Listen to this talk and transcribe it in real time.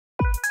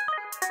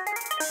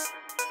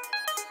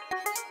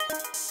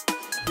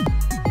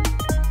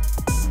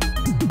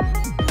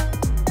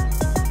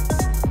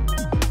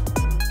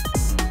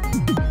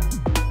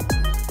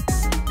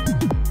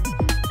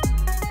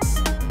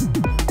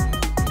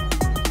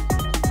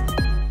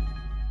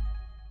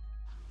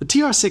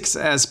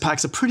TR-6S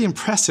packs a pretty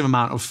impressive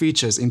amount of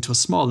features into a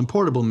small and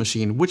portable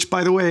machine, which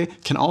by the way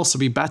can also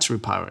be battery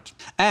powered.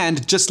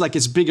 And just like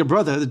its bigger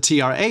brother, the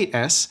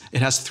TR-8S,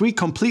 it has 3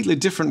 completely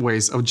different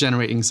ways of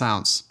generating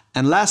sounds.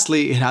 And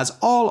lastly, it has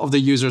all of the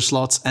user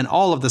slots and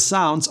all of the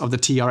sounds of the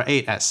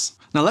TR-8S.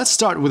 Now let's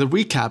start with a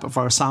recap of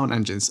our sound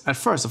engines. At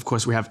first, of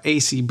course, we have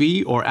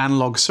ACB or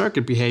analog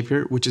circuit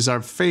behavior, which is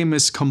our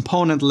famous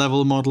component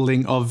level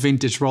modeling of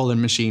vintage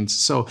Roland machines.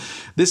 So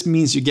this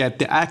means you get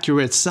the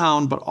accurate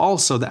sound, but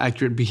also the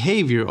accurate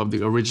behavior of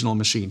the original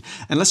machine.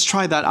 And let's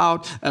try that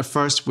out at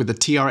first with the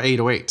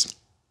TR-808.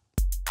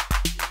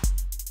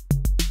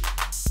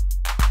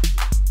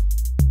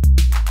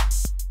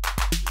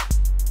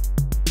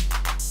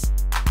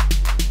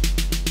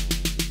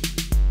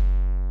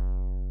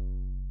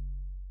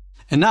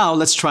 And now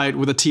let's try it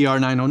with a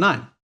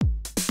TR-909.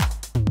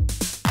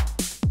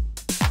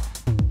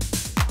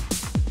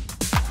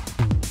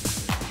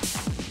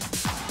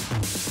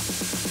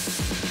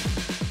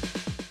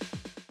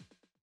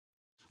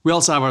 We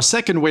also have our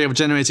second way of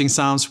generating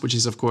sounds, which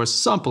is of course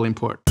sample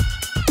import.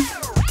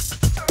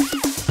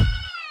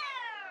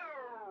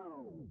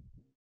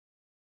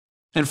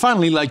 And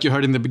finally, like you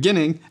heard in the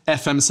beginning,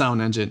 FM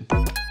sound engine.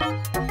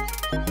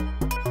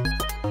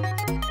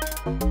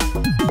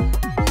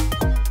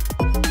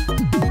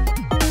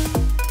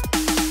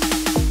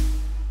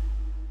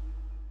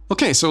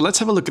 Okay, so let's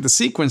have a look at the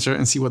sequencer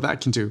and see what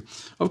that can do.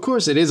 Of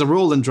course, it is a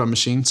Roland drum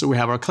machine, so we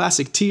have our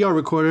classic TR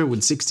recorder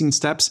with 16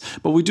 steps,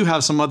 but we do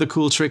have some other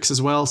cool tricks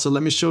as well, so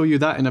let me show you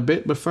that in a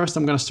bit. But first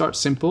I'm going to start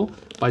simple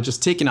by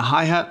just taking a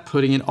hi-hat,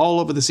 putting it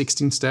all over the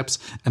 16 steps,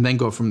 and then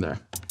go from there.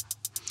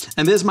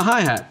 And there's my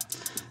hi-hat.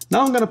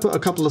 Now I'm going to put a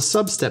couple of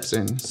sub-steps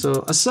in.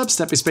 So a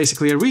sub-step is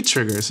basically a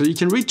re-trigger, so you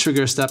can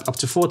re-trigger a step up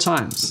to 4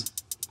 times.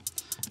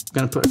 I'm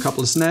going to put a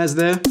couple of snares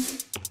there.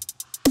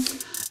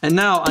 And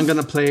now I'm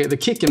gonna play the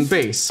kick and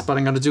bass, but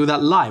I'm gonna do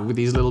that live with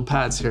these little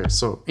pads here,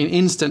 so in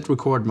instant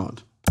record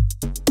mode.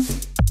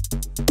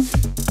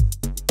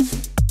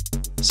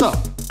 So,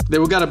 there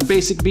we got a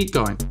basic beat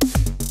going.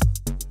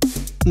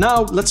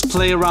 Now let's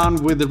play around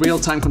with the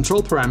real-time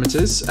control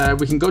parameters.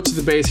 We can go to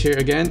the bass here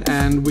again,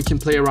 and we can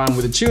play around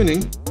with the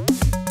tuning,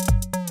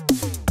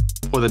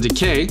 or the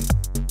decay,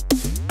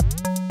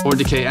 or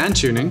decay and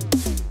tuning.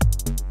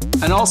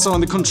 And also on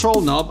the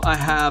control knob, I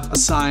have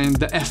assigned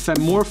the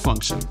FM More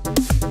function.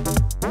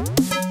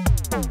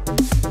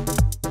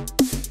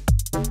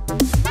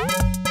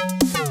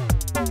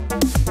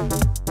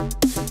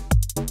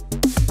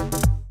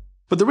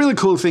 But the really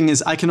cool thing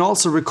is I can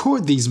also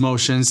record these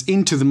motions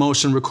into the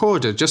motion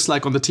recorder, just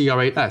like on the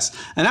TR-8S.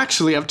 And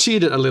actually I've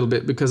cheated a little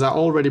bit because I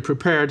already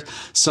prepared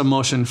some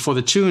motion for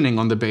the tuning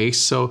on the bass.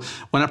 So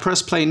when I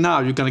press play now,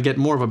 you're gonna get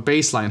more of a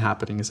bass line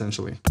happening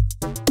essentially.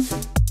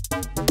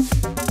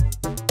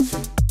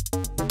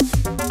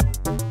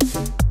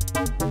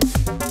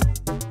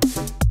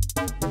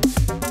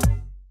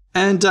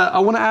 And I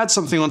want to add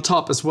something on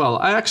top as well.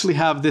 I actually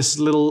have this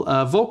little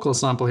vocal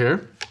sample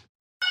here.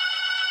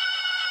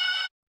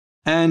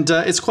 And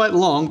it's quite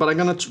long, but I'm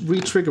going to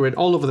re-trigger it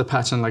all over the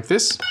pattern like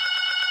this.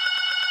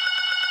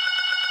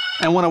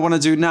 And what I want to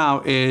do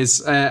now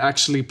is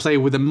actually play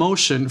with the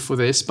motion for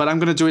this, but I'm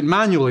going to do it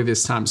manually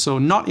this time. So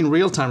not in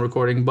real-time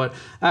recording, but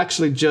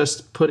actually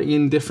just put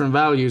in different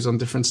values on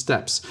different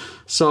steps.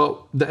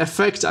 So the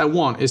effect I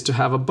want is to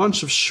have a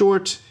bunch of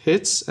short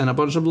hits and a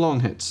bunch of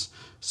long hits.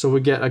 So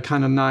we get a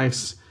kind of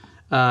nice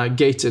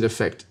gated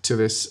effect to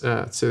this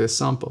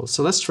sample.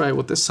 So let's try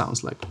what this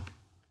sounds like.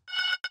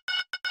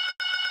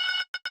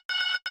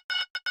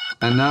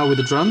 And now with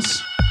the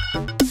drums.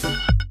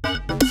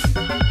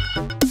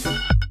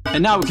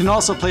 And now we can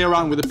also play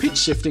around with the pitch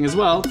shifting as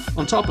well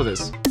on top of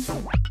this.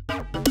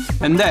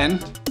 And then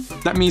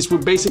that means we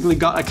basically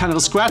got a kind of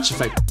a scratch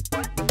effect.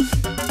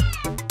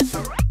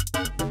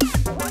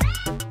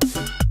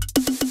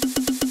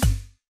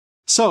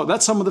 So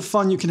that's some of the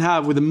fun you can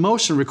have with the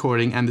motion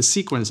recording and the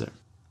sequencer.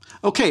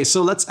 Okay,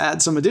 so let's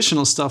add some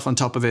additional stuff on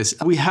top of this.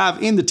 We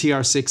have in the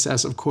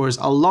TR-6S, of course,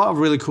 a lot of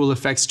really cool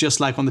effects, just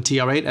like on the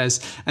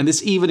TR-8S, and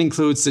this even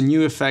includes the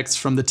new effects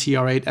from the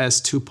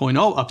TR-8S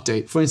 2.0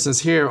 update. For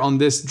instance, here on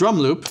this drum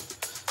loop,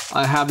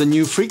 I have the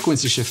new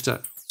frequency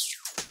shifter.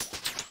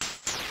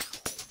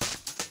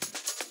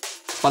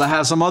 But I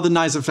have some other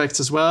nice effects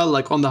as well,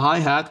 like on the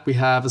hi-hat, we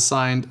have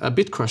assigned a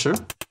bit crusher.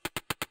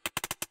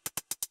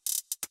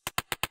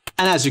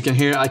 And as you can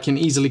hear, I can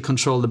easily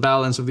control the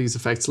balance of these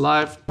effects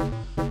live.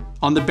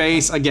 On the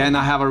bass, again,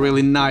 I have a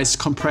really nice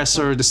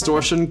compressor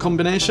distortion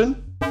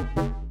combination.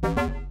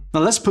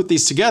 Now let's put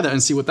these together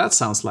and see what that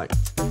sounds like.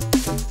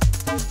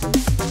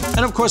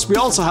 And of course, we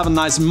also have a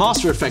nice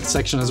master effects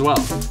section as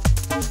well.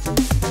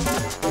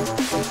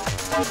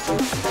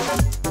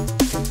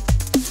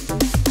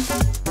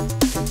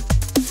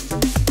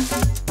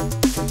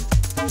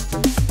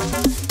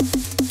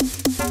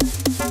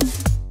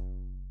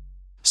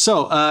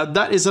 So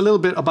that is a little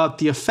bit about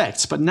the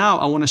effects, but now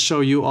I want to show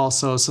you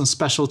also some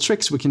special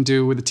tricks we can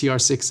do with the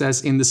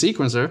TR-6S in the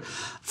sequencer.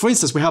 For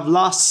instance, we have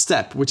last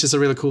step, which is a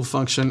really cool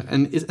function,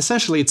 and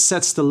essentially it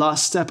sets the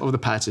last step of the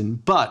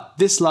pattern, but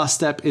this last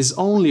step is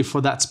only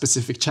for that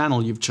specific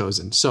channel you've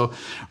chosen. So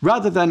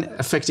rather than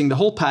affecting the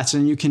whole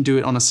pattern, you can do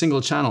it on a single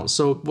channel.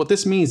 So what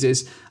this means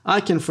is I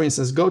can, for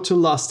instance, go to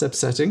last step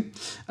setting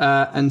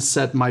and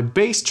set my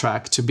bass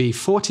track to be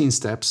 14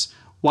 steps,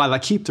 while I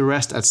keep the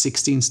rest at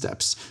 16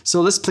 steps.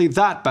 So let's play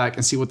that back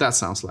and see what that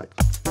sounds like.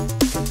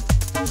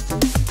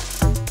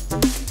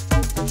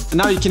 And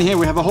now you can hear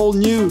we have a whole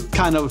new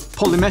kind of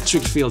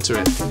polymetric feel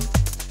to it.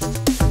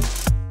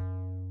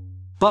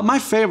 But my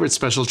favorite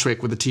special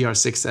trick with the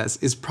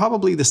TR-6S is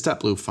probably the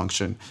step loop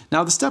function.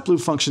 Now the step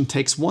loop function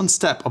takes one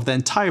step of the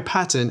entire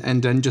pattern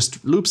and then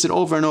just loops it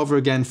over and over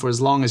again for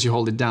as long as you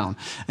hold it down.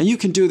 And you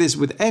can do this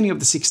with any of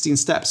the 16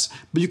 steps,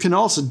 but you can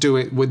also do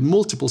it with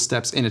multiple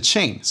steps in a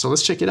chain. So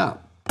let's check it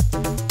out.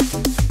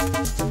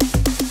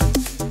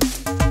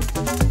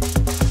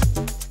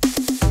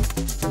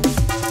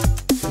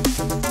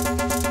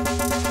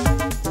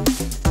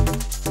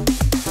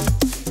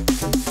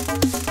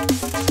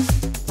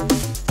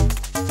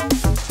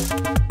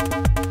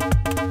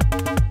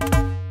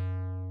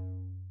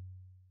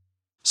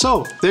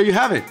 So there you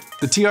have it,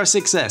 the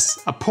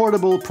TR-6S, a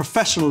portable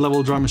professional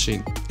level drum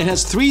machine. It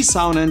has 3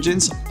 sound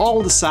engines,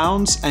 all the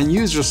sounds and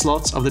user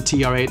slots of the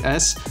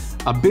TR-8S,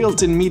 a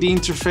built-in MIDI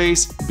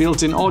interface,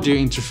 built-in audio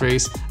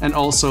interface, and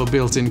also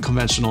built-in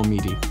conventional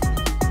MIDI.